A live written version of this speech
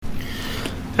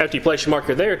After you place your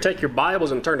marker there, take your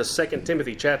Bibles and turn to 2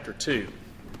 Timothy chapter 2.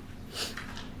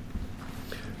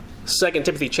 2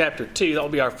 Timothy chapter 2, that will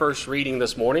be our first reading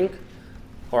this morning.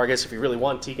 Or I guess if you really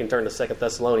want to, you can turn to 2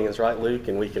 Thessalonians, right, Luke?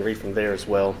 And we can read from there as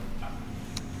well.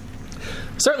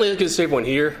 Certainly, it's good to see everyone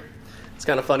here. It's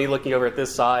kind of funny looking over at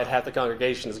this side. Half the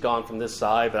congregation has gone from this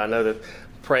side, but I know that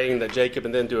praying that Jacob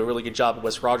and them do a really good job at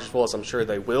West Rogersville, as I'm sure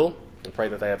they will, and pray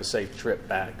that they have a safe trip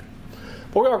back.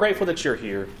 But we are grateful that you're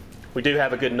here. We do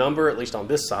have a good number, at least on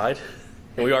this side,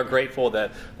 and we are grateful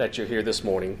that you're here this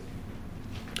morning.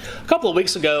 A couple of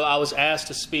weeks ago, I was asked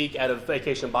to speak at a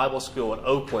vacation Bible school in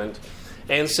Oakland,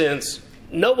 and since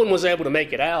no one was able to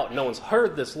make it out, no one's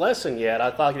heard this lesson yet,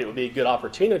 I thought it would be a good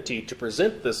opportunity to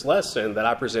present this lesson that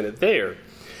I presented there.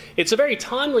 It's a very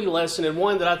timely lesson, and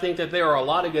one that I think that there are a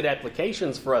lot of good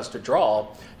applications for us to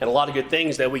draw, and a lot of good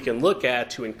things that we can look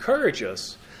at to encourage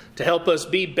us, to help us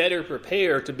be better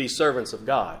prepared to be servants of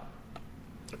God.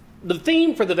 The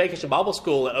theme for the Vacation Bible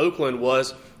School at Oakland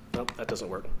was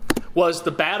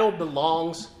the battle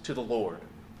belongs to the Lord.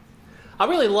 I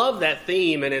really love that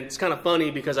theme, and it's kind of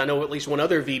funny because I know at least one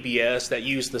other VBS that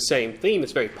used the same theme.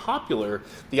 It's very popular,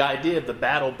 the idea of the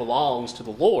battle belongs to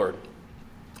the Lord.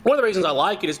 One of the reasons I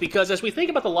like it is because as we think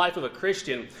about the life of a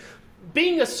Christian,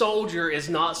 being a soldier is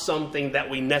not something that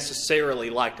we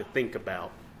necessarily like to think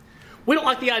about. We don't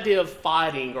like the idea of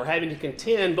fighting or having to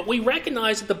contend, but we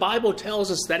recognize that the Bible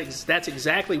tells us that that's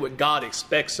exactly what God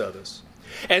expects of us.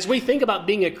 As we think about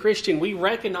being a Christian, we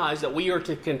recognize that we are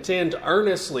to contend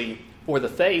earnestly for the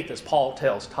faith, as Paul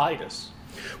tells Titus.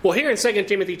 Well, here in 2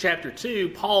 Timothy chapter 2,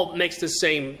 Paul makes the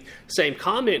same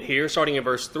comment here, starting in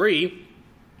verse 3.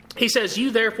 He says,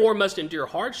 "You therefore must endure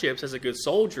hardships as a good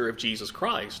soldier of Jesus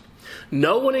Christ.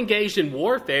 No one engaged in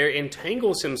warfare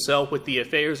entangles himself with the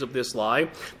affairs of this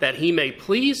life, that he may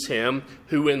please him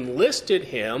who enlisted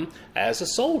him as a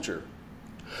soldier."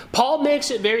 Paul makes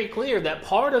it very clear that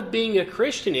part of being a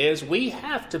Christian is we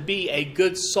have to be a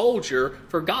good soldier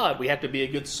for God. We have to be a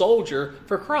good soldier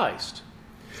for Christ.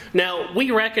 Now,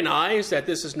 we recognize that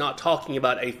this is not talking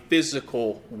about a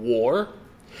physical war.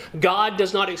 God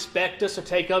does not expect us to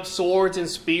take up swords and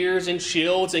spears and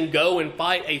shields and go and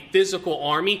fight a physical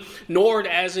army, nor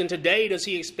as in today does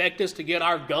he expect us to get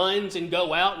our guns and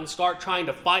go out and start trying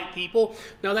to fight people.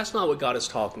 No, that's not what God is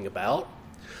talking about.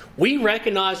 We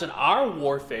recognize that our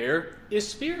warfare is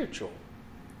spiritual.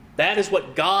 That is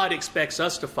what God expects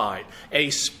us to fight, a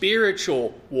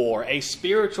spiritual war, a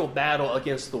spiritual battle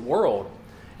against the world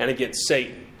and against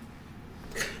Satan.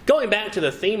 Going back to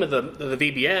the theme of the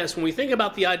VBS, when we think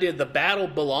about the idea the battle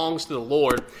belongs to the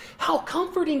Lord, how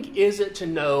comforting is it to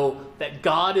know that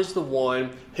God is the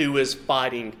one who is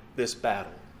fighting this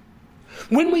battle?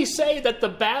 When we say that the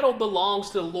battle belongs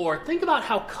to the Lord, think about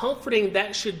how comforting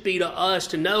that should be to us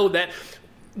to know that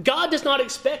God does not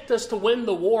expect us to win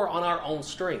the war on our own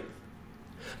strength.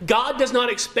 God does not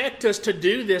expect us to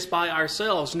do this by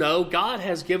ourselves. No, God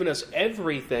has given us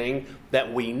everything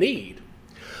that we need.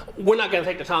 We're not going to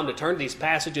take the time to turn to these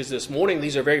passages this morning.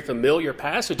 These are very familiar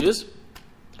passages.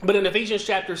 But in Ephesians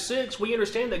chapter 6, we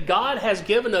understand that God has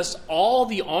given us all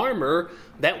the armor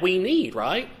that we need,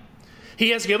 right? He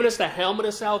has given us the helmet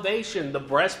of salvation, the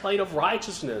breastplate of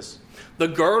righteousness, the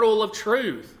girdle of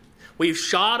truth. We've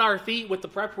shod our feet with the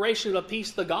preparation of the peace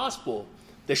of the gospel,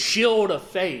 the shield of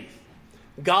faith.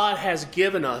 God has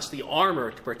given us the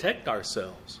armor to protect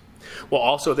ourselves. Well,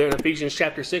 also there in Ephesians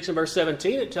chapter 6 and verse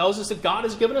 17, it tells us that God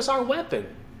has given us our weapon.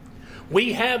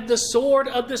 We have the sword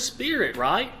of the Spirit,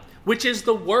 right? Which is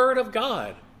the Word of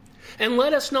God. And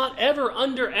let us not ever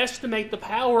underestimate the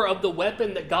power of the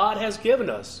weapon that God has given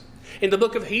us. In the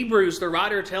book of Hebrews, the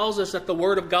writer tells us that the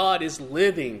Word of God is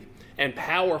living and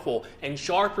powerful and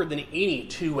sharper than any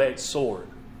two-edged sword.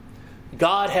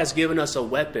 God has given us a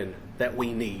weapon that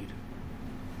we need.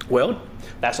 Well,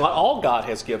 that's not all God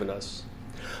has given us.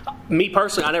 Me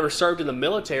personally, I never served in the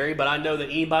military, but I know that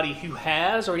anybody who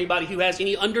has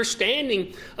any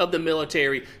understanding of the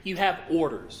military, you have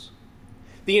orders.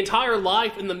 The entire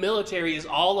life in the military is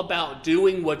all about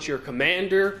doing what your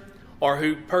commander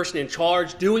or person in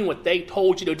charge, doing what they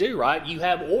told you to do, right? You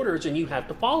have orders and you have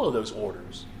to follow those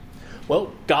orders.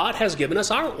 Well, God has given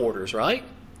us our orders, right?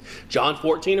 John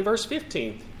 14 and verse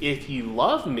 15. If you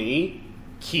love me,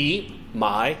 keep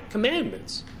my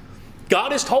commandments.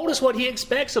 God has told us what he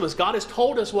expects of us. God has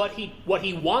told us what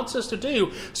he wants us to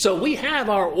do. So we have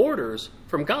our orders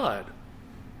from God.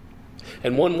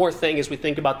 And one more thing as we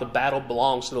think about the battle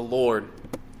belongs to the Lord.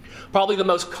 Probably the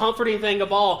most comforting thing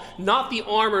of all, not the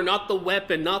armor, not the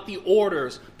weapon, not the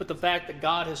orders, but the fact that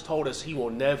God has told us he will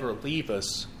never leave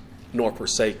us nor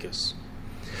forsake us.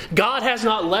 God has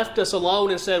not left us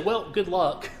alone and said, well, good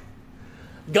luck.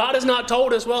 God has not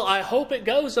told us, well, I hope it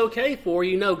goes okay for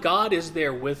you. No, God is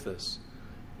there with us.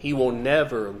 He will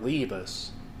never leave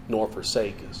us nor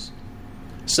forsake us.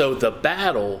 So the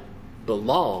battle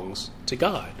belongs to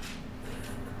God.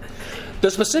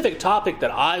 The specific topic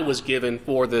that I was given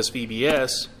for this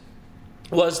VBS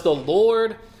was the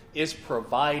Lord is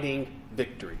providing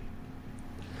victory.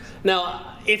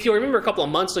 Now, if you remember a couple of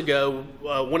months ago,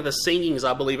 one of the singings,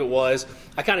 I believe it was,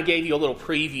 I kind of gave you a little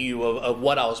preview of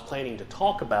what I was planning to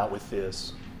talk about with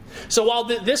this. So while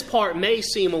this part may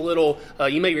seem a little,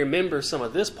 you may remember some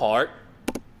of this part,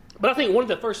 but I think one of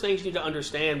the first things you need to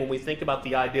understand when we think about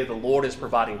the idea the Lord is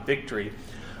providing victory,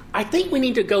 I think we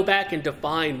need to go back and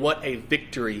define what a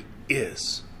victory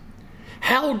is.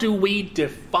 How do we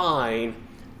define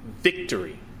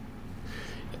victory?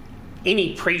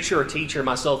 Any preacher or teacher,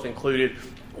 myself included,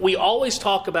 we always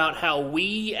talk about how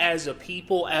we as a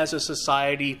people, as a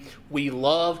society, we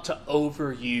love to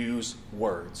overuse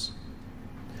words.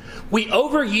 We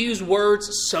overuse words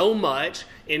so much,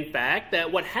 in fact,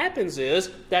 that what happens is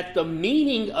that the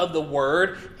meaning of the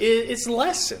word is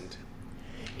lessened.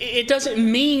 It doesn't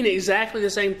mean exactly the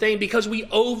same thing because we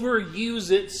overuse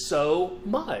it so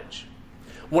much.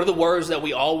 One of the words that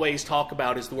we always talk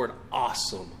about is the word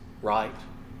awesome, right?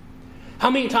 How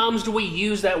many times do we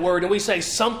use that word and we say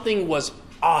something was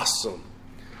awesome?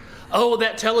 Oh,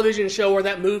 that television show or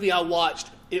that movie I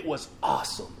watched, it was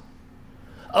awesome.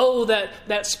 Oh,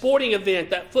 that sporting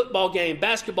event, that football game,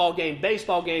 basketball game,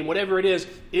 baseball game, whatever it is,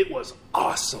 it was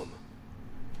awesome.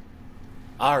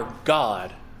 Our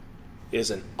God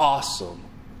is an awesome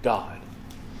God.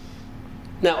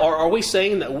 Now, are we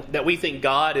saying that we think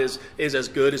God is as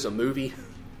good as a movie?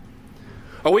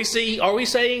 Are we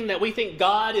saying that we think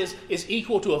God is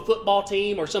equal to a football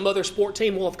team or some other sport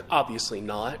team? Well, obviously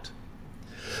not.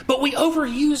 But we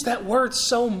overuse that word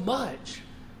so much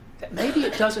that maybe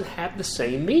it doesn't have the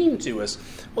same meaning to us.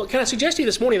 Well, can I suggest to you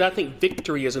this morning that I think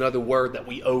victory is another word that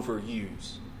we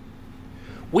overuse.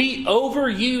 We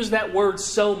overuse that word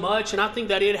so much, and I think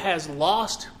that it has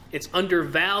lost, it's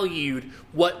undervalued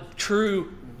what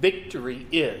true victory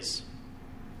is.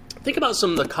 Think about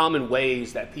some of the common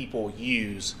ways that people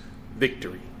use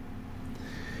victory.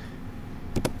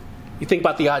 You think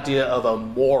about the idea of a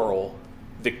moral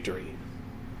victory.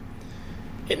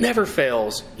 It never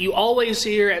fails. You always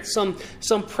hear at some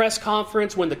press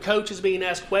conference when the coach is being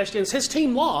asked questions, his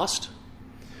team lost.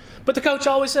 But the coach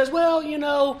always says, well,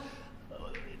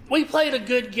 we played a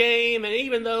good game, and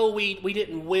even though we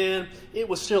didn't win, it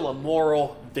was still a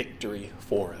moral victory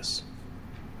for us.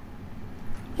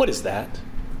 What is that?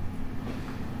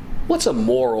 What's a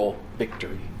moral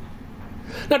victory?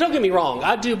 Now, don't get me wrong.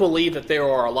 I do believe that there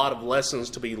are a lot of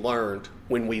lessons to be learned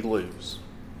when we lose.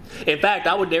 In fact,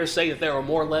 I would dare say that there are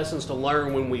more lessons to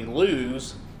learn when we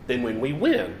lose than when we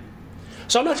win.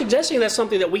 So I'm not suggesting that's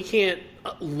something that we can't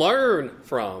learn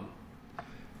from.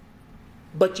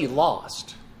 But you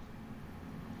lost.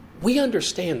 We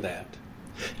understand that.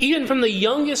 Even from the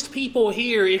youngest people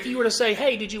here, if you were to say,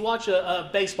 hey, did you watch a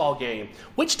baseball game?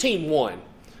 Which team won?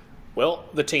 Well,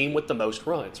 the team with the most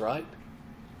runs, right?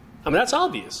 I mean, that's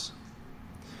obvious.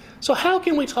 So how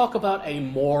can we talk about a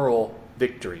moral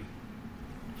victory?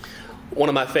 One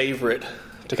of my favorite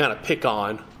to kind of pick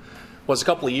on was a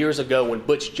couple of years ago when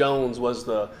Butch Jones was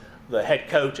the head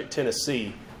coach at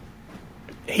Tennessee.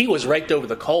 He was raked over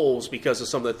the coals because of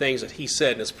some of the things that he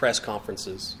said in his press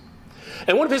conferences.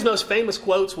 And one of his most famous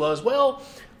quotes was, well,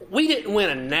 we didn't win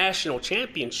a national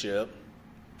championship,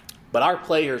 but our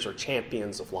players are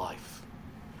champions of life.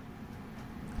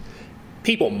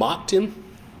 People mocked him.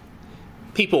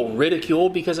 People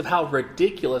ridiculed because of how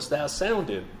ridiculous that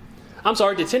sounded. I'm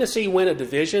sorry, did Tennessee win a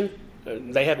division?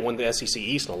 They haven't won the SEC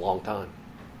East in a long time.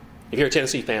 If you're a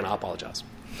Tennessee fan, I apologize.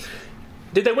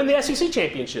 Did they win the SEC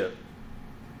championship?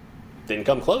 Didn't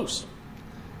come close.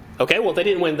 Okay, well, if they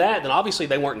didn't win that, then obviously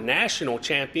they weren't national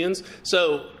champions.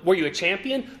 So were you a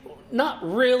champion? Not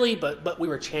really, but we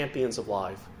were champions of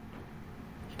life.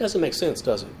 It doesn't make sense,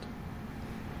 does it?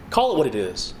 Call it what it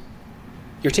is.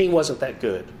 Your team wasn't that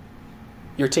good.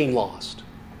 Your team lost.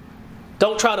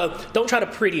 Don't try to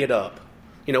pretty it up.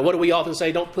 What do we often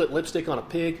say? Don't put lipstick on a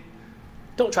pig.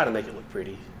 Don't try to make it look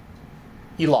pretty.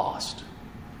 You lost.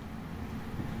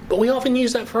 But we often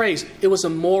use that phrase, it was a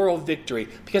moral victory,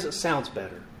 because it sounds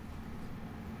better.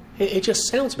 It just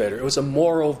sounds better. It was a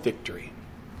moral victory.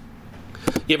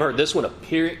 You ever heard this one, a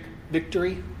Pyrrhic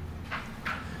victory?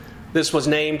 This was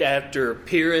named after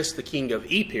Pyrrhus, the king of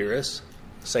Epirus.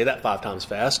 Say that 5 times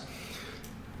fast.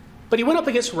 But he went up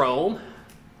against Rome,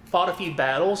 fought a few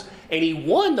battles, and he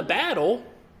won the battle,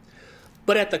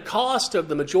 but at the cost of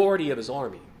the majority of his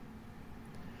army.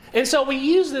 And so we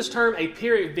use this term, a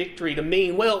Pyrrhic victory, to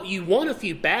mean, well, you won a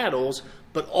few battles,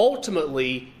 but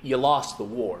ultimately you lost the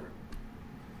war.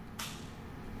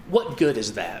 What good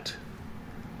is that?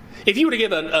 If you were to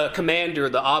give a commander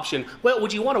the option, well,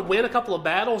 would you want to win a couple of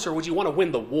battles or would you want to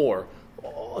win the war?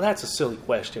 Oh, that's a silly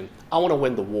question. I want to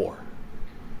win the war.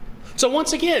 So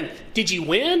once again, did you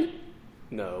win?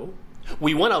 No.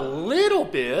 We won a little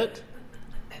bit,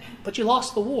 but you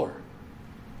lost the war.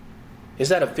 Is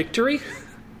that a victory?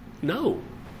 No.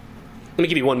 Let me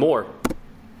give you one more.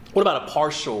 What about a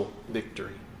partial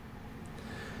victory?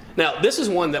 Now, this is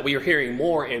one that we are hearing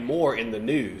more and more in the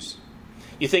news.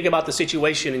 You think about the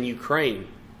situation in Ukraine.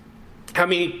 How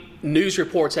many news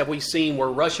reports have we seen where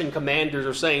Russian commanders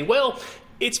are saying, well,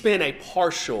 it's been a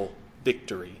partial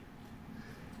victory?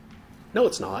 No,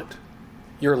 it's not.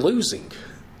 You're losing.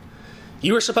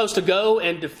 You were supposed to go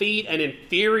and defeat an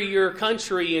inferior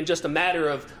country in just a matter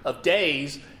of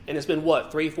days, and it's been,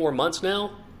 3-4 months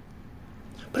now?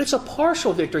 But it's a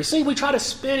partial victory. See, we try to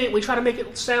spin it, we try to make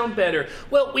it sound better.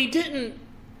 Well, we didn't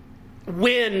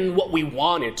win what we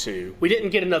wanted to. We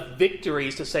didn't get enough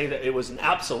victories to say that it was an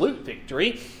absolute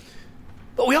victory.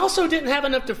 But we also didn't have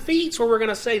enough defeats where we're going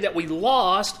to say that we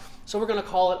lost, so we're going to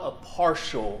call it a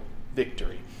partial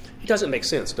victory. It doesn't make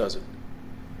sense, does it?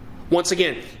 Once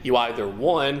again, you either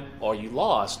won or you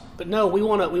lost. But no, we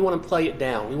want to play it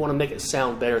down. We want to make it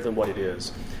sound better than what it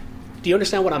is. Do you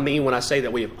understand what I mean when I say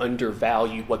that we have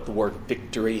undervalued what the word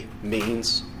victory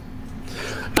means?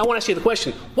 Now I want to ask you the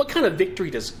question, what kind of victory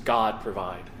does God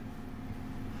provide?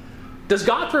 Does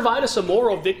God provide us a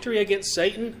moral victory against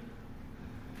Satan?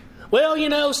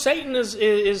 Well, Satan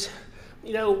is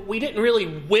we didn't really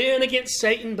win against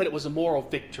Satan, but it was a moral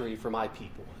victory for my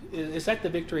people. Is that the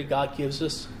victory God gives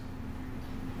us?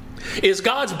 Is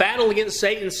God's battle against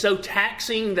Satan so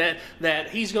taxing that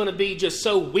he's going to be just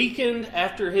so weakened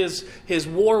after his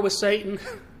war with Satan?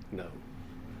 No.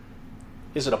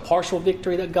 Is it a partial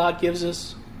victory that God gives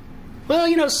us?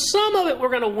 Well, some of it we're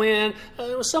going to win,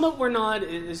 some of it we're not.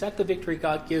 Is that the victory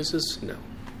God gives us? No.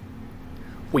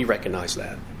 We recognize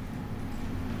that.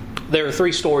 There are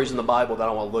 3 stories in the Bible that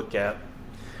I want to look at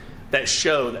that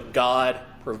show that God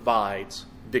provides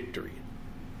victory.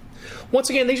 Once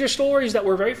again, these are stories that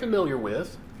we're very familiar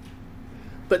with,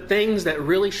 but things that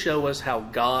really show us how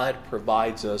God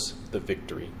provides us the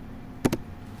victory.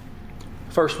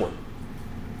 First one.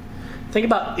 Think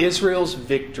about Israel's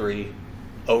victory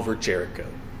over Jericho.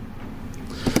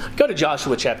 Go to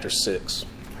Joshua chapter 6.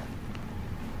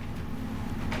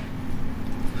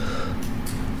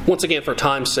 Once again, for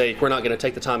time's sake, we're not going to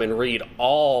take the time and read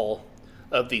all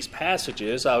of these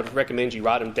passages. I would recommend you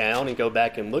write them down and go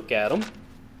back and look at them.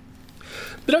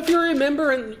 But if you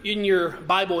remember in your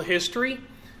Bible history,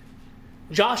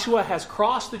 Joshua has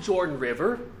crossed the Jordan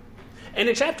River. And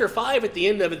in chapter 5, at the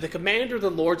end of it, the commander of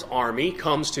the Lord's army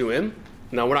comes to him.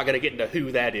 Now, we're not going to get into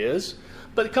who that is.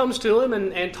 But it comes to him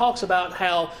and talks about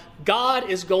how God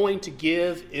is going to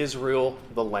give Israel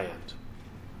the land.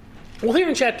 Well, here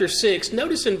in chapter 6,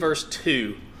 notice in verse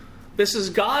 2, this is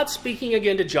God speaking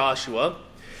again to Joshua.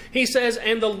 He says,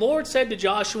 "And the Lord said to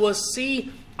Joshua,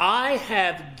 see, I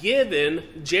have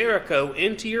given Jericho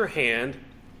into your hand,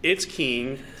 its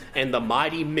king, and the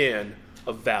mighty men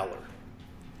of valor."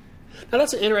 Now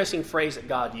that's an interesting phrase that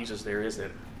God uses there, isn't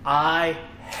it? I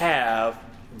have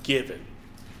given.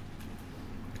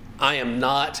 I am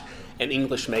not an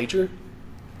English major.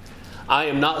 I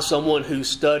am not someone who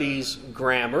studies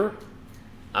grammar.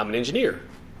 I'm an engineer.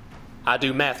 I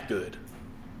do math good.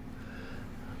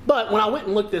 But when I went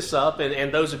and looked this up,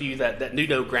 and those of you that do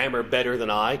know grammar better than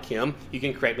I, Kim, you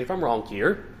can correct me if I'm wrong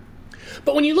here.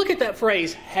 But when you look at that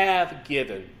phrase, have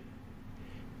given,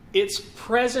 it's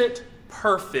present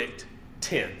perfect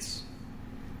tense.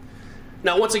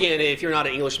 Now, once again, if you're not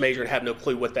an English major and have no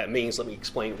clue what that means, let me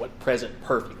explain what present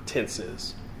perfect tense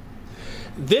is.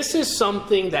 This is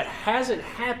something that hasn't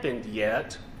happened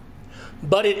yet,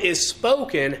 but it is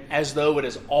spoken as though it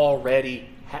has already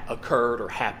occurred or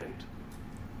happened.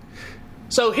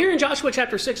 So here in Joshua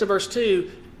chapter 6 and verse 2,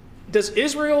 does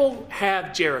Israel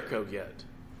have Jericho yet?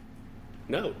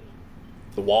 No.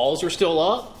 The walls are still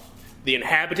up. The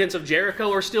inhabitants of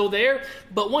Jericho are still there.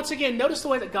 But once again, notice the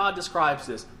way that God describes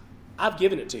this. I've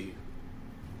given it to you.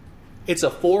 It's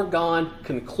a foregone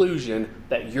conclusion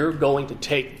that you're going to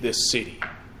take this city.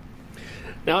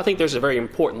 Now, I think there's a very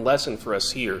important lesson for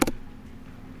us here.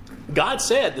 God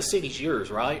said the city's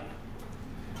yours, right?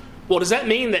 Well, does that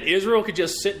mean that Israel could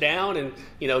just sit down and,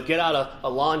 get out a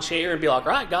lawn chair and be like,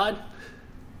 all right, God,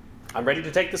 I'm ready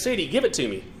to take the city. Give it to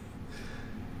me.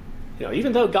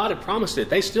 Even though God had promised it,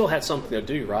 they still had something to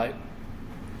do, right?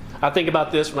 I think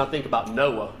about this when I think about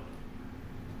Noah.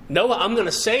 Noah, I'm going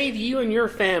to save you and your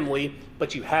family,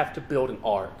 but you have to build an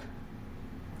ark.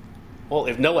 Well,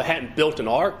 if Noah hadn't built an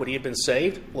ark, would he have been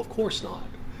saved? Well, of course not.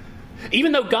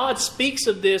 Even though God speaks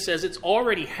of this as it's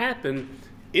already happened,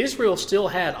 Israel still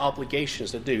had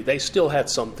obligations to do. They still had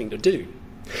something to do.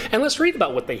 And let's read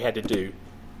about what they had to do.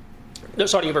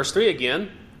 Starting in verse 3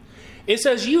 again. It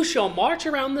says, you shall march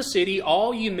around the city,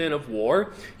 all you men of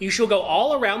war. You shall go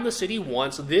all around the city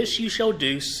once. This you shall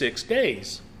do 6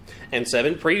 days. And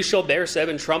 7 priests shall bear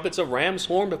 7 trumpets of ram's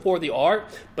horn before the ark.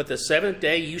 But the 7th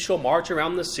day you shall march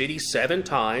around the city 7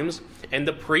 times, and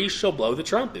the priests shall blow the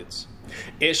trumpets.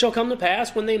 It shall come to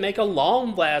pass when they make a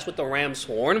long blast with the ram's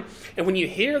horn, and when you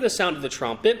hear the sound of the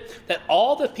trumpet, that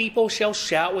all the people shall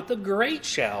shout with a great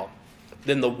shout.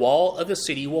 Then the wall of the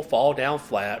city will fall down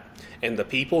flat, and the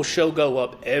people shall go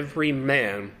up every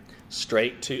man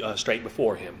straight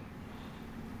before him.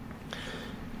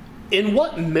 In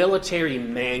what military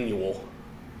manual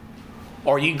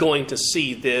are you going to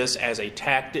see this as a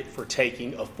tactic for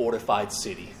taking a fortified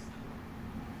city?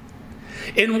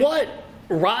 In what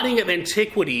writing of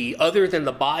antiquity other than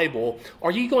the Bible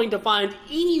are you going to find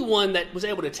anyone that was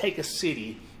able to take a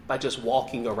city by just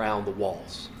walking around the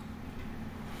walls?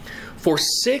 For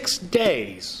 6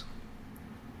 days,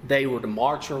 they were to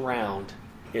march around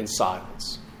in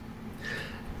silence.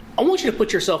 I want you to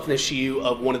put yourself in the shoe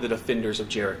of one of the defenders of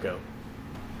Jericho.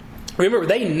 Remember,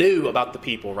 they knew about the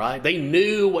people, right? They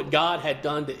knew what God had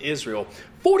done to Israel.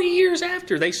 40 years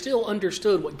after, they still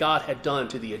understood what God had done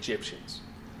to the Egyptians.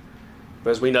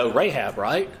 But as we know, Rahab,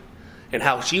 right? And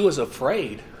how she was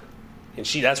afraid. And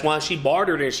that's why she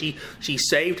bartered and she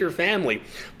saved her family.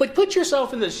 But put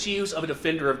yourself in the shoes of a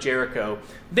defender of Jericho.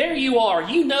 There you are.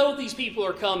 You know these people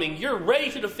are coming. You're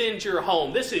ready to defend your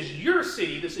home. This is your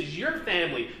city. This is your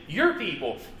family, your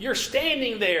people. You're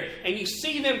standing there and you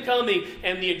see them coming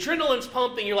and the adrenaline's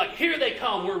pumping. You're like, here they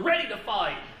come. We're ready to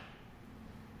fight.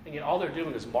 And yet all they're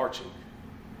doing is marching.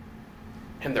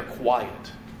 And they're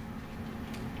quiet.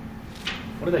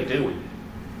 What are they doing?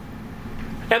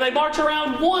 And they march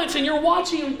around once, and you're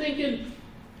watching them thinking,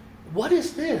 what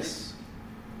is this?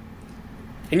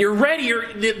 And you're ready,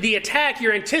 the attack,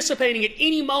 you're anticipating at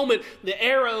any moment the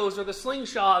arrows or the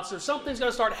slingshots or something's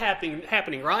going to start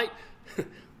happening, right?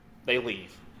 They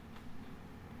leave.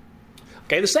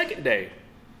 Okay, the 2nd day.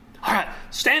 All right,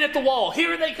 stand at the wall.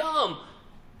 Here they come.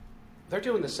 They're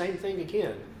doing the same thing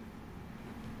again.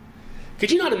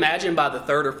 Could you not imagine by the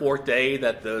 3rd or 4th day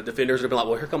that the defenders would have been like,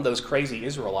 well, here come those crazy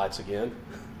Israelites again.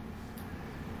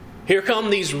 Here come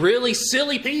these really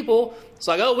silly people. It's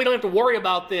like, oh, we don't have to worry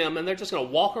about them. And they're just going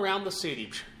to walk around the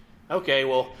city. Okay,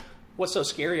 well, what's so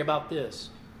scary about this?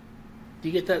 Do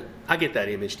you get that? I get that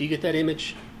image. Do you get that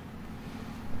image?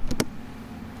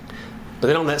 But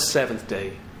then on that 7th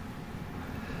day,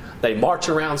 they march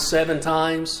around 7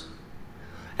 times.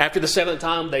 After the 7th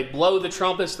time, they blow the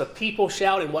trumpets. The people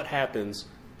shout. And what happens?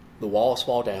 The walls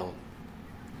fall down.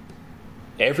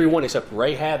 Everyone except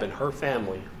Rahab and her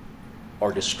family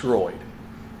are destroyed.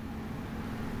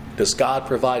 Does God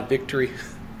provide victory?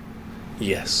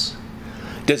 Yes.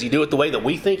 Does he do it the way that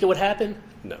we think it would happen?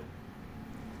 No.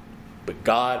 But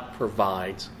God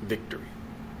provides victory.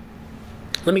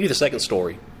 Let me give you the 2nd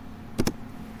story.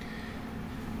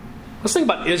 Let's think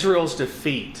about Israel's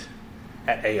defeat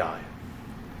at Ai.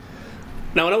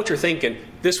 Now, I know what you're thinking.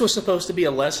 This was supposed to be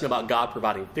a lesson about God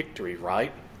providing victory,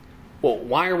 right? Well,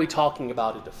 why are we talking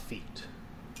about a defeat?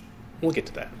 We'll get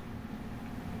to that.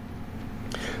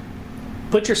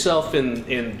 Put yourself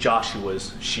in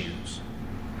Joshua's shoes.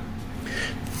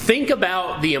 Think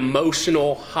about the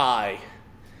emotional high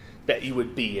that you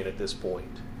would be in at this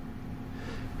point.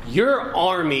 Your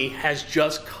army has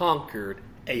just conquered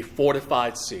a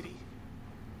fortified city.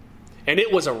 And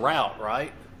it was a rout,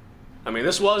 right? I mean,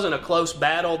 this wasn't a close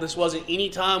battle. This wasn't any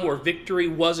time where victory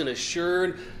wasn't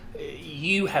assured.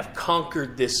 You have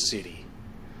conquered this city.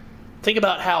 Think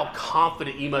about how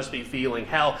confident you must be feeling.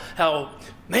 How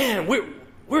man,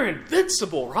 we're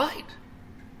invincible, right?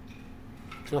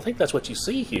 And I think that's what you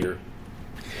see here.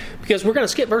 Because we're going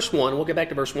to skip verse 1. We'll get back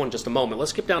to verse 1 in just a moment.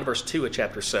 Let's skip down to verse 2 of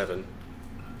chapter 7.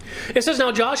 It says,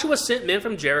 Now Joshua sent men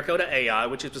from Jericho to Ai,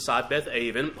 which is beside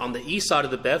Beth-aven, on the east side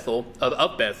of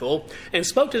Bethel, and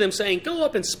spoke to them, saying, Go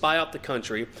up and spy out the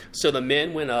country. So the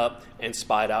men went up and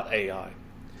spied out Ai.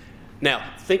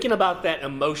 Now, thinking about that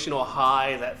emotional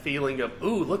high, that feeling of,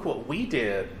 ooh, look what we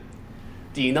did.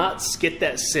 Do you not get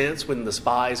that sense when the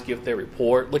spies give their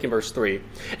report? Look in verse 3.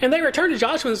 And they returned to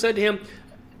Joshua and said to him,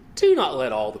 Do not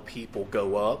let all the people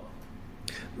go up,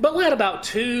 but let about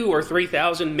 2,000 or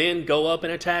 3,000 men go up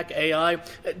and attack Ai.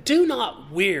 Do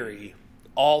not weary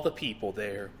all the people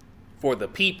there, for the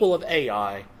people of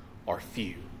Ai are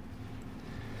few.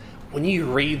 when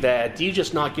you read that, do you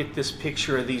just not get this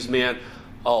picture of these men?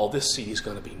 Oh, this city's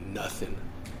going to be nothing.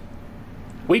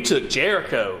 We took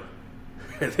Jericho.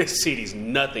 This city's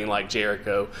nothing like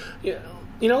Jericho.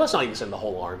 Let's not even send the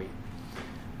whole army.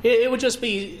 It would just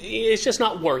be, it's just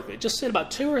not worth it. Just send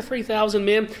about 2,000 or 3,000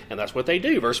 men, and that's what they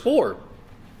do. Verse 4.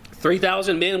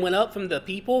 3,000 men went up from the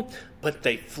people, but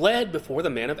they fled before the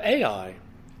men of Ai.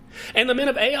 And the men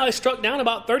of Ai struck down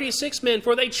about 36 men,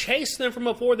 for they chased them from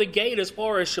before the gate as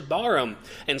far as Shebarim,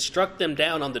 and struck them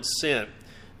down on the descent.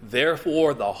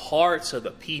 Therefore the hearts of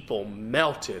the people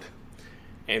melted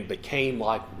and became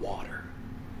like water.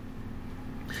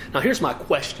 Now here's my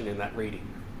question in that reading.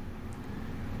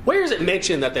 Where is it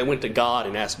mentioned that they went to God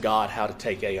and asked God how to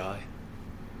take Ai?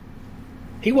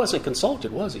 He wasn't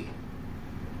consulted, was he?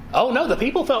 Oh no, the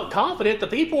people felt confident. The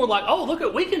people were like, oh, look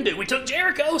what we can do. We took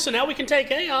Jericho, so now we can take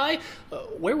Ai.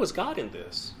 Where was God in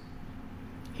this?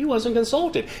 He wasn't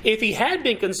consulted. If he had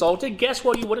been consulted, guess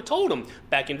what he would have told them?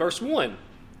 Back in verse 1.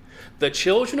 The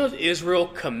children of Israel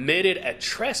committed a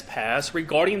trespass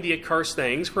regarding the accursed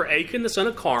things, for Achan the son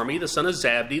of Carmi, the son of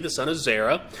Zabdi, the son of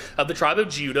Zerah, of the tribe of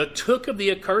Judah, took of the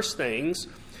accursed things,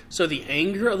 so the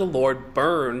anger of the Lord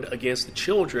burned against the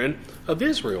children of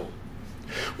Israel.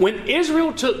 When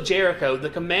Israel took Jericho, the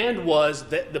command was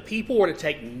that the people were to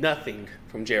take nothing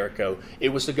from Jericho. It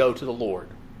was to go to the Lord.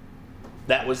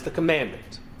 That was the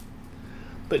commandment.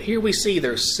 But here we see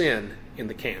there's sin in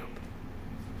the camp.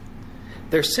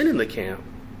 There's sin in the camp.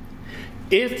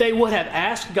 If they would have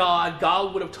asked God,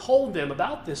 God would have told them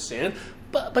about this sin,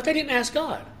 but they didn't ask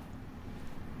God.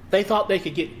 They thought they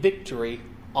could get victory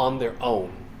on their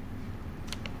own.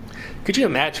 Could you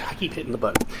imagine? I keep hitting the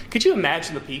button. Could you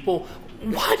imagine the people?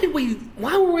 Why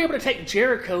were we able to take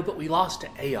Jericho, but we lost to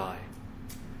Ai?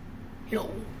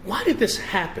 Why did this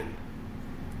happen?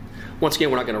 Once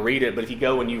again, we're not going to read it, but if you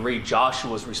go and you read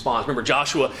Joshua's response, remember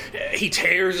Joshua, he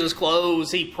tears his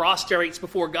clothes, he prostrates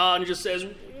before God and just says,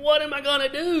 what am I going to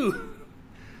do?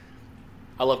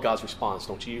 I love God's response,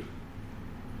 don't you?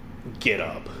 Get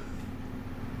up.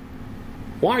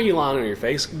 Why are you lying on your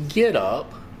face? Get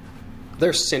up.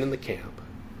 There's sin in the camp.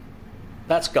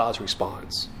 That's God's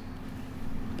response.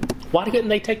 Why didn't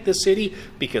they take the city?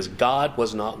 Because God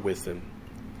was not with them.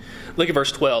 Look at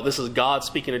verse 12. This is God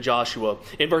speaking to Joshua.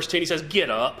 In verse 10, he says, get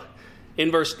up.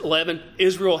 In verse 11,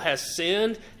 Israel has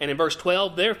sinned. And in verse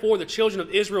 12, therefore the children of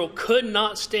Israel could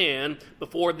not stand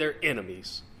before their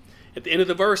enemies. At the end of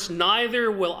the verse, neither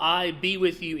will I be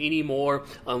with you anymore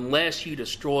unless you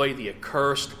destroy the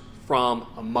accursed from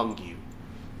among you.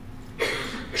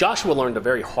 Joshua learned a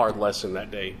very hard lesson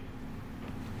that day.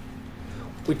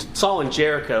 We saw in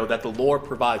Jericho that the Lord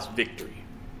provides victory.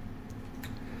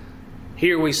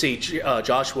 Here we see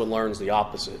Joshua learns the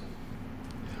opposite.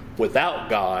 Without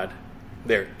God,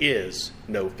 there is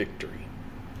no victory.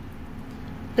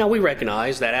 Now we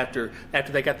recognize that after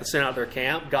they got the sin out of their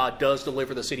camp, God does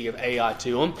deliver the city of Ai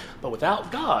to them. But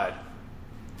without God,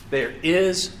 there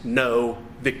is no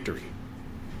victory.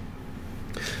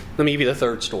 Let me give you the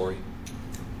third story.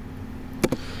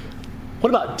 What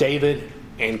about David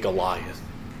and Goliath?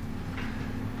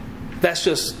 That's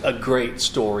just a great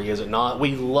story, is it not?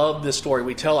 We love this story.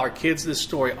 We tell our kids this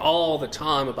story all the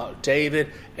time about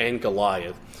David and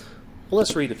Goliath. Well,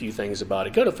 let's read a few things about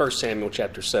it. Go to 1 Samuel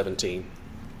chapter 17.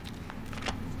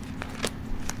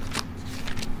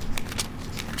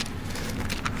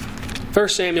 1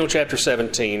 Samuel chapter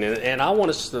 17, and I want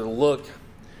us to look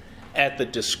at the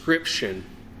description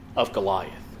of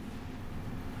Goliath.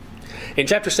 In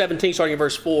chapter 17, starting in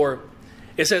verse 4,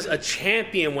 it says, a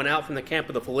champion went out from the camp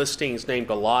of the Philistines named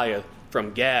Goliath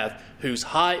from Gath, whose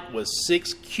height was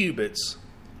 6 cubits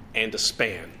and a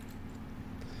span.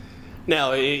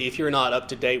 Now, if you're not up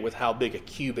to date with how big a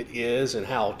cubit is and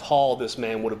how tall this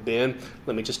man would have been,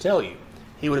 let me just tell you,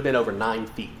 he would have been over 9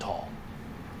 feet tall.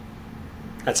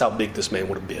 That's how big this man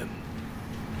would have been.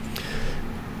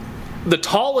 The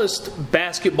tallest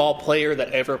basketball player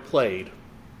that ever played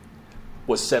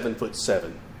was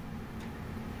 7'7".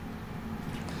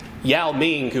 Yao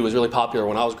Ming, who was really popular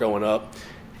when I was growing up,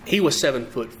 he was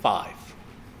 7'5".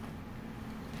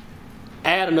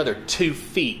 Add another 2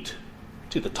 feet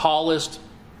to the tallest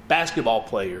basketball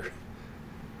player,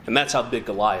 and that's how big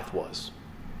Goliath was.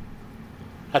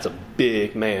 That's a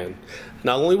big man.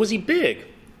 Not only was he big,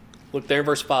 look there in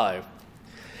verse 5.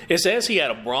 It says he had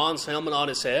a bronze helmet on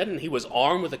his head, and he was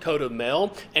armed with a coat of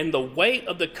mail, and the weight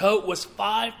of the coat was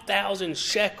 5,000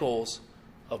 shekels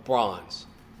of bronze.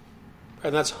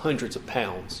 And that's hundreds of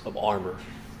pounds of armor.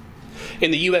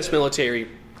 In the U.S. military,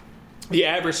 The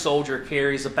average soldier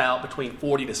carries about between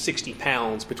 40 to 60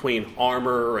 pounds between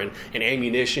armor and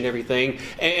ammunition, everything.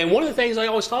 And one of the things I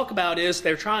always talk about is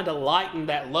they're trying to lighten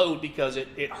that load because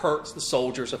it hurts the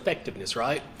soldier's effectiveness,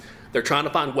 right? They're trying to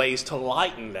find ways to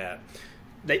lighten that.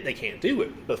 They can't do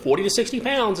it. But 40 to 60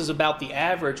 pounds is about the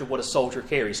average of what a soldier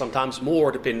carries, sometimes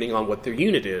more depending on what their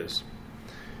unit is.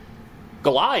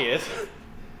 Goliath,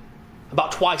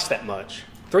 about twice that much,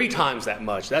 3 times that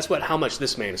much. That's how much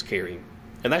this man is carrying.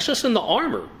 And that's just in the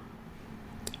armor.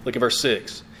 Look at verse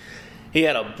 6. He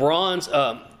had a bronze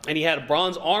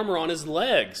armor on his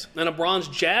legs, and a bronze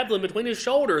javelin between his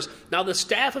shoulders. Now the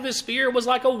staff of his spear was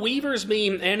like a weaver's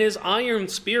beam, and his iron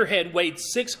spearhead weighed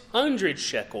 600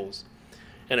 shekels.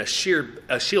 And a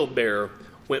shield bearer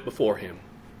went before him.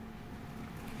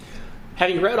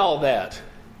 Having read all that,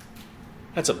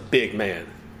 that's a big man.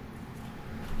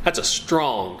 That's a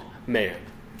strong man.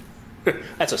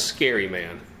 That's a scary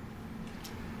man.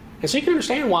 And so you can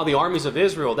understand why the armies of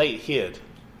Israel, they hid.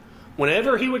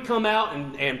 Whenever he would come out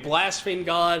and blaspheme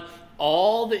God,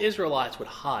 all the Israelites would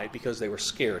hide because they were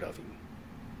scared of him.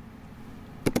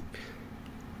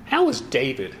 How is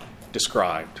David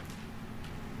described?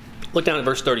 Look down at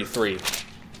verse 33.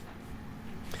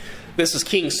 This is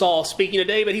King Saul speaking to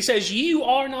David. He says, "You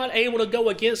are not able to go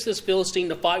against this Philistine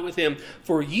to fight with him,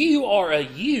 for you are a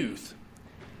youth,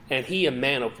 and he a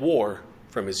man of war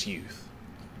from his youth."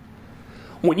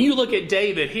 When you look at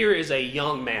David, here is a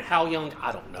young man. How young?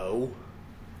 I don't know.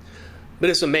 But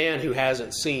it's a man who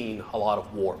hasn't seen a lot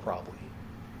of war, probably.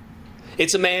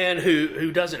 It's a man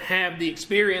who doesn't have the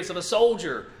experience of a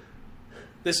soldier.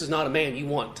 This is not a man you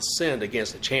want to send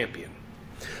against a champion.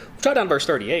 Try down verse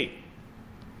 38.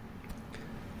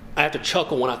 I have to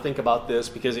chuckle when I think about this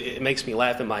because it makes me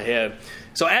laugh in my head.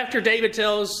 So after David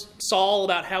tells Saul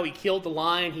about how he killed the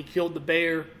lion, he killed the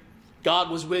bear, God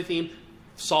was with him,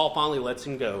 Saul finally lets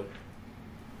him go.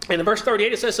 And in verse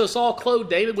 38 it says, "So Saul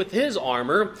clothed David with his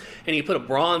armor, and he put a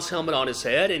bronze helmet on his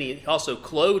head, and he also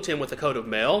clothed him with a coat of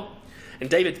mail.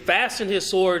 And David fastened his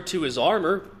sword to his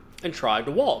armor and tried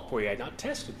to walk, for he had not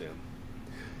tested them."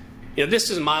 You know,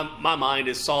 this is my mind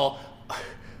is, Saul,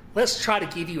 let's try to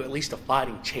give you at least a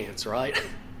fighting chance, right?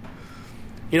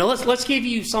 You know, let's give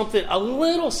you something, a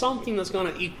little something that's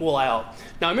going to equal out.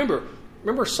 Now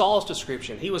remember Saul's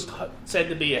description. He was said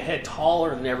to be a head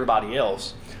taller than everybody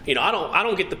else. You know, I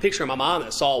don't get the picture in my mind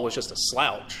that Saul was just a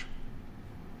slouch.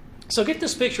 So get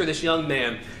this picture of this young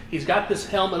man. He's got this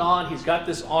helmet on, he's got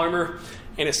this armor,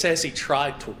 and it says he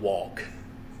tried to walk.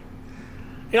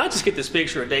 You know, I just get this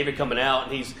picture of David coming out,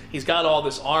 and he's got all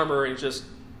this armor, and just,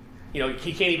 you know,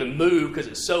 he can't even move because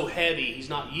it's so heavy. He's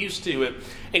not used to it.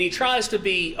 And he tries to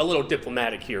be a little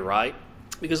diplomatic here, right?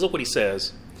 Because look what he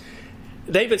says.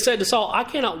 David said to Saul, "I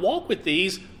cannot walk with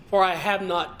these, for I have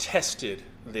not tested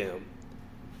them."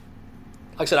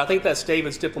 Like I said, I think that's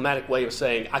David's diplomatic way of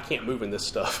saying, I can't move in this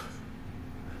stuff.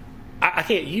 I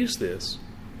can't use this.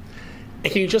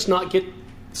 And can you just not get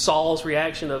Saul's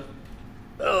reaction of,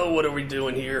 "Oh, what are we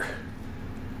doing here?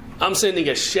 I'm sending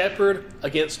a shepherd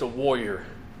against a warrior.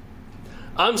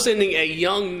 I'm sending a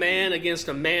young man against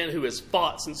a man who has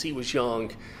fought since he was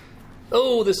young.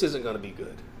 Oh, this isn't going to be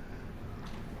good."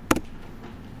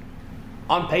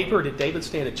 On paper, did David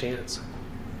stand a chance?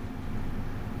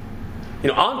 You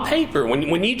know, on paper,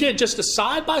 when you did just a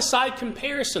side-by-side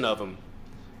comparison of them,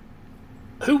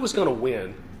 who was going to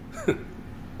win?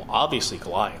 Well, obviously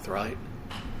Goliath, right?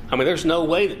 I mean, there's no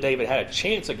way that David had a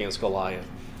chance against Goliath.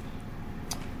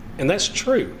 And that's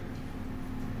true,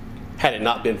 had it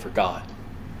not been for God.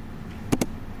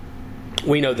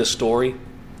 We know this story.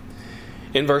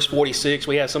 In verse 46,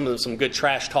 we have some good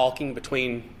trash talking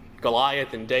between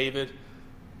Goliath and David.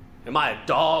 "Am I a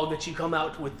dog that you come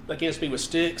out against me with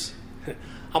sticks?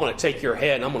 I'm going to take your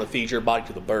head and I'm going to feed your body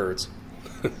to the birds."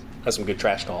 That's some good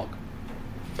trash talk.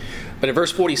 But in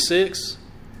verse 46,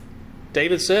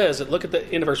 David says, look at the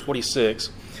end of verse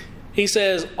 46. He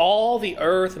says, "All the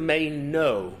earth may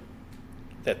know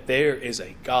that there is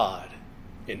a God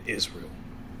in Israel."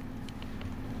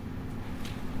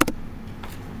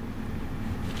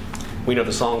 We know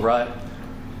the song, right?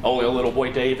 "Only a little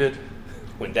boy David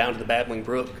went down to the babbling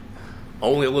brook.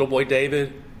 Only a little boy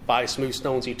David, 5 smooth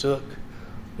stones he took.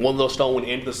 One little stone went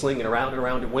into the sling and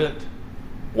around it went.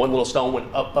 One little stone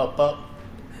went up, up, up,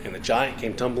 and the giant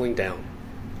came tumbling down."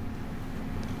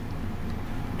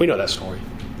 We know that story.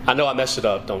 I know I messed it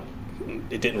up.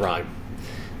 It didn't rhyme.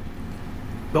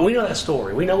 But we know that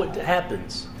story. We know what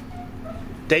happens.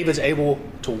 David's able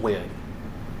to win.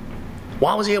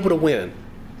 Why was he able to win?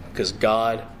 Because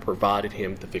God provided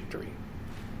him the victory.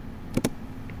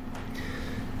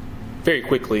 Very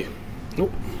quickly.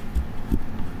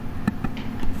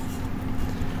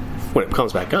 when it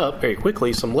comes back up very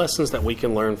quickly, some lessons that we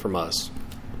can learn from us.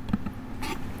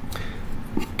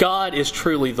 God is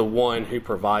truly the one who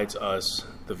provides us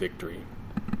the victory.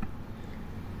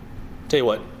 Tell you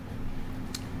what,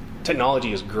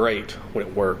 technology is great when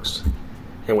it works.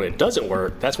 And when it doesn't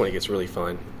work, that's when it gets really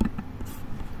fun.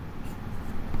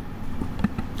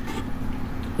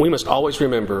 We must always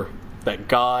remember that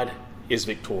God is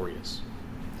victorious.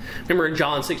 Remember in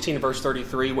John 16, verse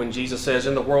 33, when Jesus says,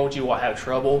 "In the world you will have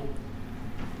trouble,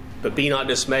 but be not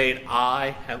dismayed,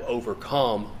 I have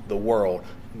overcome the world."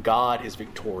 God is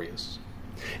victorious.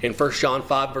 In 1 John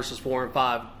 5, verses 4 and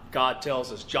 5, John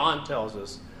tells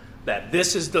us, that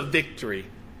this is the victory,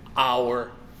 our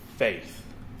faith.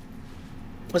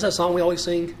 What's that song we always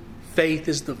sing? Faith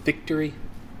is the victory.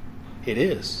 It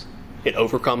is. It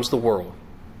overcomes the world.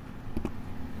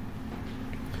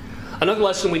 Another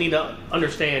lesson we need to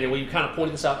understand, and we kind of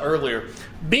pointed this out earlier,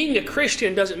 being a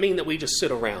Christian doesn't mean that we just sit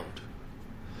around.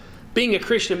 Being a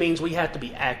Christian means we have to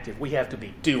be active. We have to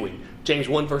be doing. James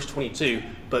 1 verse 22,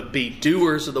 but be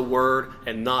doers of the word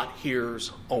and not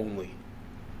hearers only.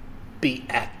 Be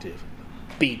active.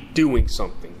 Be doing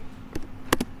something.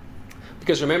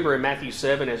 Because remember in Matthew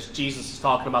 7, as Jesus is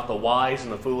talking about the wise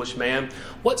and the foolish man,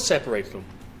 what separates them?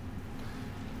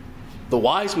 The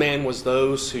wise man was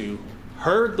those who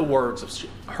heard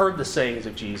the sayings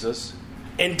of Jesus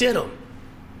and did them.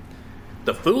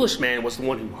 The foolish man was the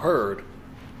one who heard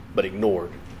but ignored.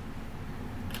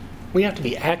 We have to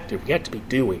be active. We have to be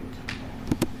doing.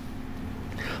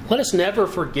 Let us never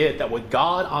forget that with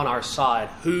God on our side,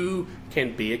 who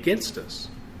can be against us?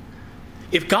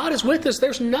 If God is with us,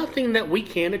 there's nothing that we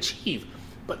can't achieve.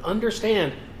 But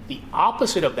understand, the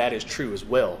opposite of that is true as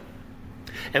well.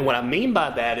 And what I mean by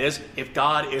that is, if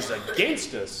God is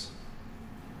against us,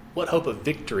 what hope of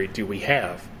victory do we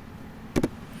have?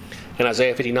 In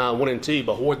Isaiah 59, 1 and 2,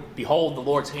 behold, the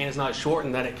Lord's hand is not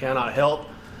shortened that it cannot help,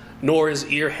 nor his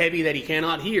ear heavy that he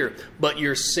cannot hear. But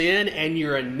your sin and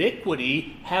your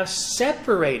iniquity have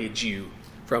separated you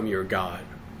from your God.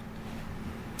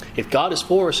 If God is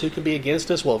for us, who can be against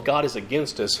us? Well, if God is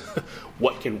against us,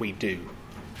 what can we do?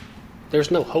 There's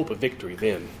no hope of victory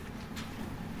then.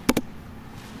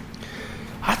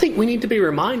 I think we need to be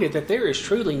reminded that there is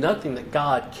truly nothing that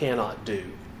God cannot do.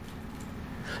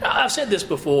 I've said this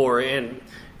before, and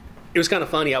it was kind of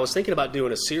funny. I was thinking about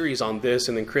doing a series on this,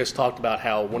 and then Chris talked about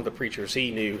how one of the preachers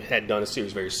he knew had done a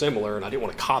series very similar, and I didn't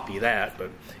want to copy that, but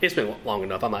it's been long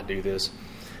enough. I might do this.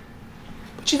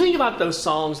 But you think about those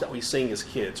songs that we sing as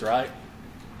kids, right?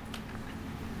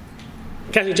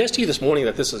 Can I suggest to you this morning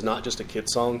that this is not just a kid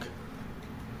song?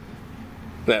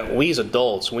 That we as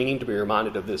adults, we need to be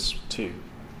reminded of this too.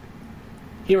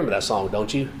 You remember that song,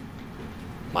 don't you?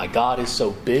 My God is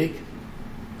so big,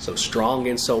 so strong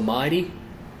and so mighty.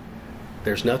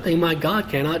 There's nothing my God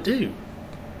cannot do.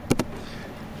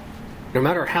 No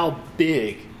matter how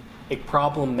big a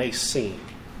problem may seem,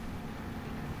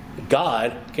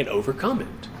 God can overcome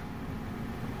it.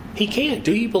 He can.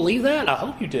 Do you believe that? I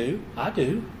hope you do. I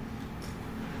do.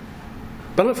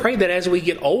 But I'm afraid that as we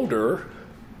get older,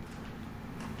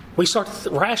 we start to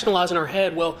rationalize in our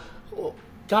head, well,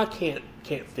 God can't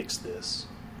fix this.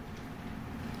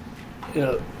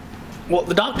 Well,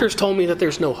 the doctors told me that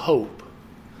there's no hope.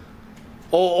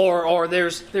 Or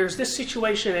there's this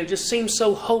situation and it just seems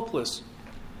so hopeless.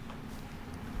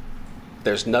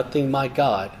 There's nothing my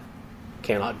God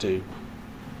cannot do.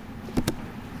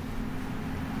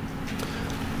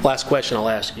 Last question I'll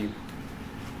ask you.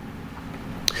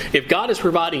 If God is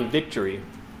providing victory,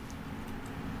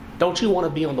 don't you want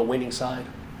to be on the winning side?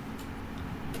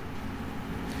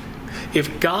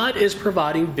 If God is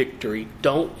providing victory,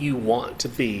 don't you want to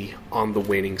be on the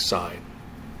winning side?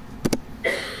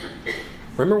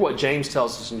 Remember what James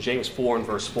tells us in James 4 and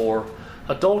verse 4.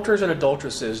 Adulterers and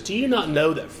adulteresses, do you not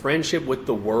know that friendship with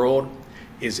the world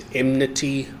is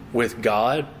enmity with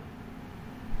God?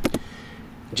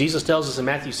 Jesus tells us in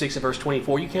Matthew 6 and verse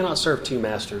 24, you cannot serve two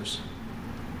masters.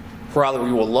 For either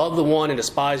you will love the one and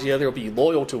despise the other, or be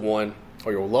loyal to one,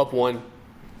 or you will love one.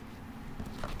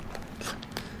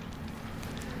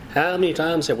 How many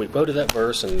times have we quoted that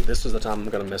verse, and this is the time I'm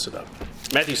going to mess it up?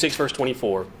 Matthew 6, verse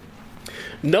 24.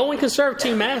 No one can serve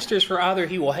two masters, for either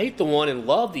he will hate the one and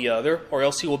love the other, or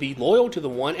else he will be loyal to the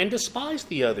one and despise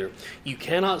the other. You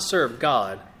cannot serve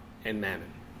God and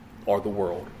mammon, or the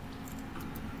world.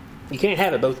 You can't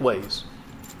have it both ways.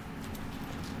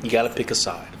 You got to pick a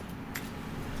side.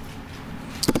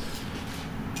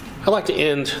 I'd like to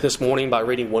end this morning by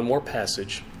reading one more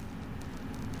passage.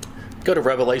 Go to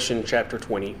Revelation chapter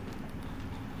 20.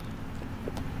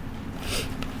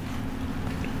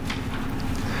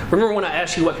 Remember when I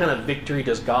asked you what kind of victory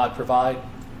does God provide?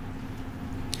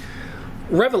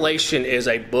 Revelation is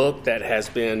a book that has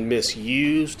been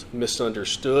misused,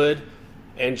 misunderstood,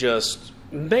 and just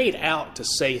made out to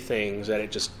say things that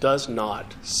it just does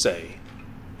not say.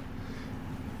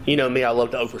 You know me, I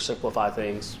love to oversimplify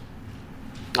things.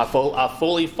 I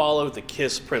fully follow the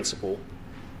KISS principle.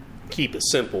 Keep it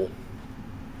simple.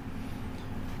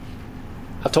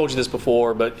 I've told you this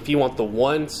before, but if you want the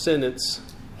one-sentence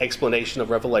explanation of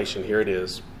Revelation, here it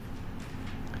is.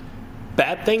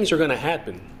 Bad things are going to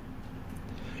happen.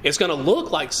 It's going to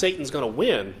look like Satan's going to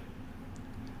win,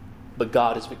 but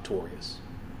God is victorious.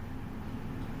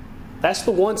 That's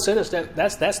the one sentence.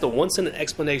 That's the one sentence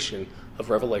explanation of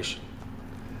Revelation.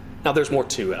 Now, there's more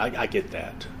to it. I get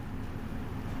that,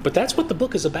 but that's what the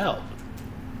book is about.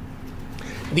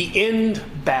 The end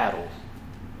battle.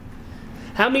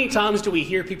 How many times do we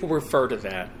hear people refer to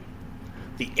that?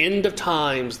 The end of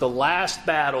times, the last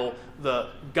battle, the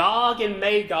Gog and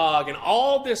Magog, and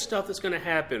all this stuff that's going to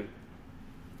happen.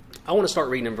 I want to start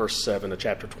reading in verse 7 of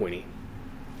chapter 20.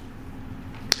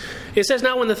 It says,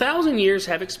 "Now when the 1,000 years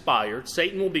have expired,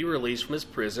 Satan will be released from his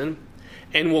prison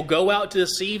and will go out to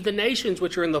deceive the nations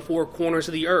which are in the four corners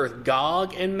of the earth,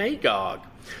 Gog and Magog,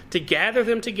 to gather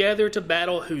them together to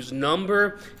battle, whose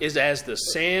number is as the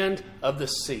sand of the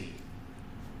sea."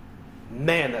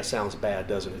 Man, that sounds bad,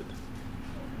 doesn't it?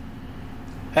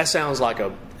 That sounds like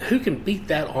who can beat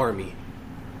that army?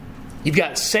 You've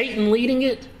got Satan leading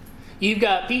it. You've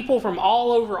got people from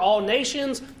all over all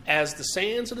nations as the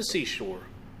sands of the seashore.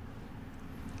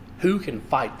 Who can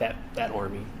fight that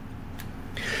army?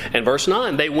 And verse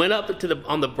 9, "They went up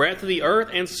on the breadth of the earth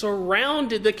and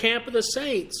surrounded the camp of the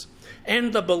saints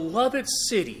and the beloved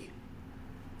city."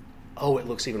 Oh, it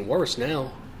looks even worse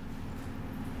now.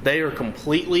 They are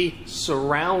completely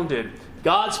surrounded.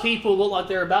 God's people look like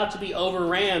they're about to be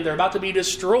overran. They're about to be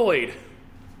destroyed.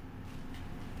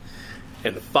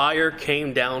 "And the fire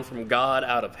came down from God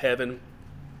out of heaven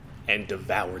and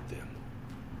devoured them."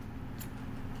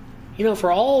 You know,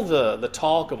 for all the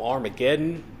talk of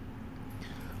Armageddon,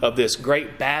 of this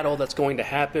great battle that's going to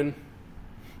happen,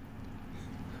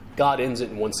 God ends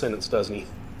it in one sentence, doesn't he?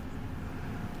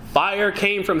 Fire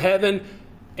came from heaven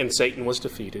and Satan was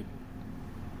defeated.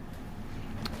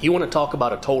 You want to talk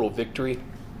about a total victory?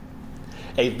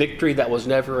 A victory that was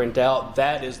never in doubt.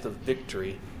 That is the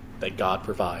victory that God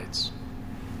provides.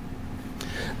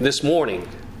 This morning,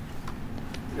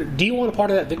 do you want a part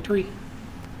of that victory?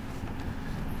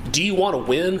 Do you want to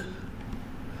win?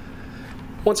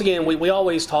 Once again, we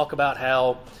always talk about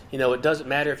how, it doesn't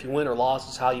matter if you win or lose,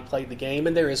 it's how you played the game,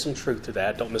 and there is some truth to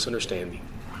that. Don't misunderstand me.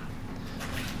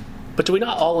 But do we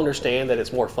not all understand that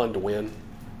it's more fun to win?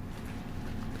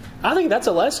 I think that's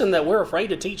a lesson that we're afraid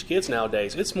to teach kids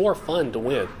nowadays. It's more fun to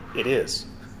win. It is.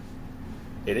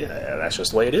 It is. That's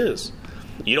just the way it is.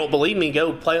 You don't believe me?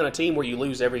 Go play on a team where you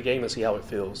lose every game and see how it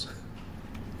feels.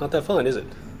 Not that fun, is it?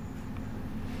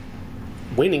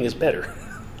 Winning is better.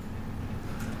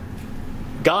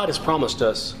 God has promised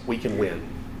us we can win.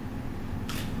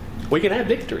 We can have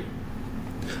victory.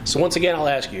 So once again, I'll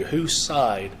ask you, whose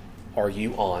side are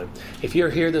you on? If you're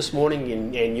here this morning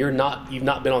and you've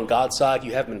not been on God's side,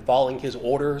 you haven't been following His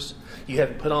orders, you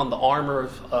haven't put on the armor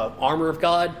of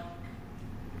God,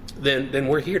 then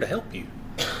we're here to help you.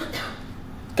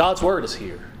 God's word is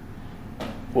here.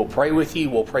 We'll pray with you.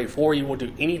 We'll pray for you. We'll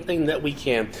do anything that we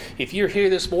can. If you're here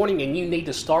this morning and you need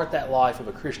to start that life of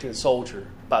a Christian soldier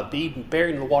by being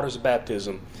buried in the waters of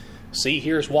baptism, see,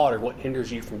 here's water. What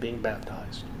hinders you from being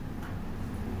baptized?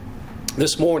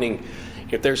 This morning,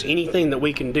 if there's anything that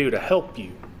we can do to help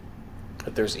you,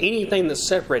 if there's anything that's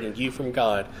separating you from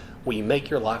God, will you make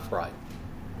your life right?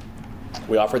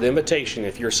 We offer the invitation.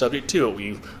 If you're subject to it, will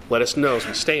you let us know as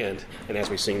we stand and as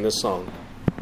we sing this song?